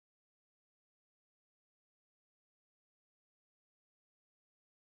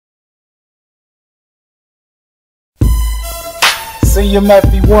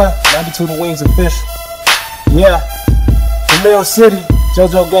CMFB1, 92 The Wings official. Yeah, Jalil City,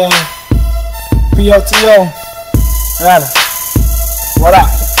 JoJo Gang, POTO, Anna, what up?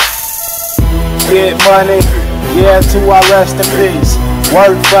 Get money, yeah, to our rest in peace.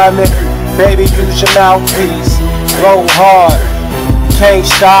 Work for me, baby, use your mouthpiece. Go hard, can't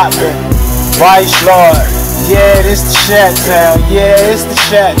stop me. Vice Lord, yeah, this the Shat Town, yeah, it's the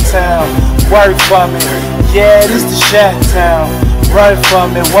Shat Town. Work for me, yeah, this the Shat Town. Run for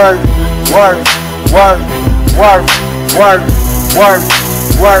me, work, work, work, work, work, work,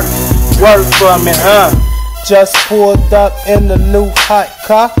 work, work for me, Just pulled up in the new hot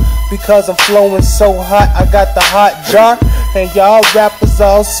car because I'm flowing so hot, I got the hot jar. And y'all rappers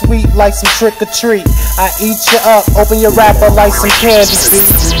all sweet like some trick or treat. I eat you up, open your wrapper like some candy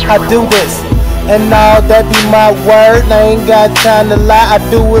sweets. I do this, and all that be my word. I ain't got time to lie,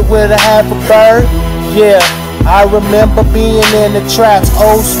 I do it with a half a bird. Yeah, I remember being in the traps,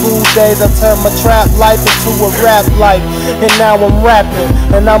 old school days. I turned my trap life into a rap life, and now I'm rapping,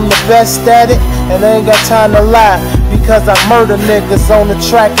 and I'm the best at it. And I ain't got time to lie, because I murder niggas on the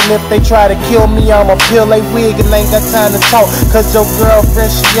track. And if they try to kill me, I'ma peel they wig. And I ain't got time to talk, cause your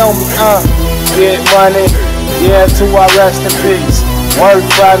girlfriend, she on me, Get money, yeah, to our rest in peace. Work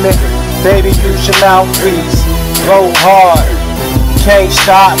for me, baby, use your mouthpiece. Go hard, can't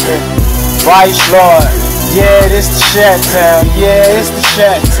stop me. Vice Lord, yeah, this the Shat Town, yeah, it's the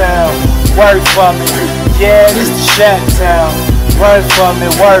Shat Town. Work for me, yeah, this the Shat Town. Run for me,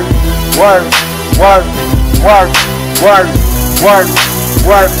 work, work, work, work, work, work,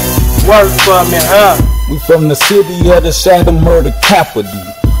 work, work for me, We from the city of the shadow murder capital.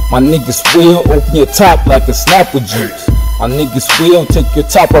 My niggas will open your top like a snapper juice. My niggas will take your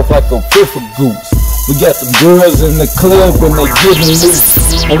top off like a fifth of goose. We got the girls in the club when they getting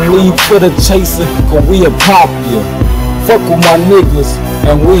loose. And leave for the chaser, cause we'll pop you. Fuck with my niggas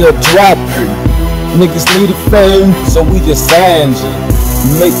and we'll drop you. Niggas need a fame, so we just signed you.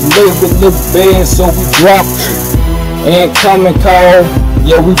 Make label look bad, so we dropped you. And come and call,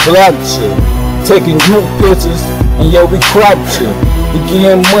 yeah, we blocked you. Taking group pictures, and yeah, we cropped you. We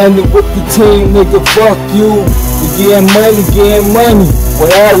getting money with the team, nigga, fuck you. We getting money,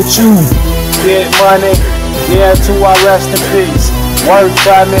 without you. Get money, yeah, to our rest in peace. Work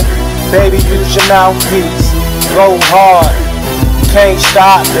for me, baby, use your mouthpiece. Go hard, can't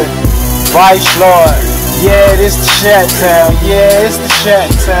stop me. Vice Lord, yeah, this the Shat Town, yeah, it's the Shat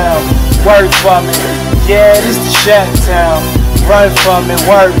Town. Work for me, yeah, this the Shat Town. Run for me,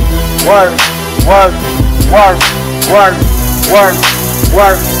 work, work, work, work, work, work,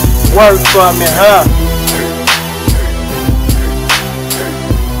 work, work for me,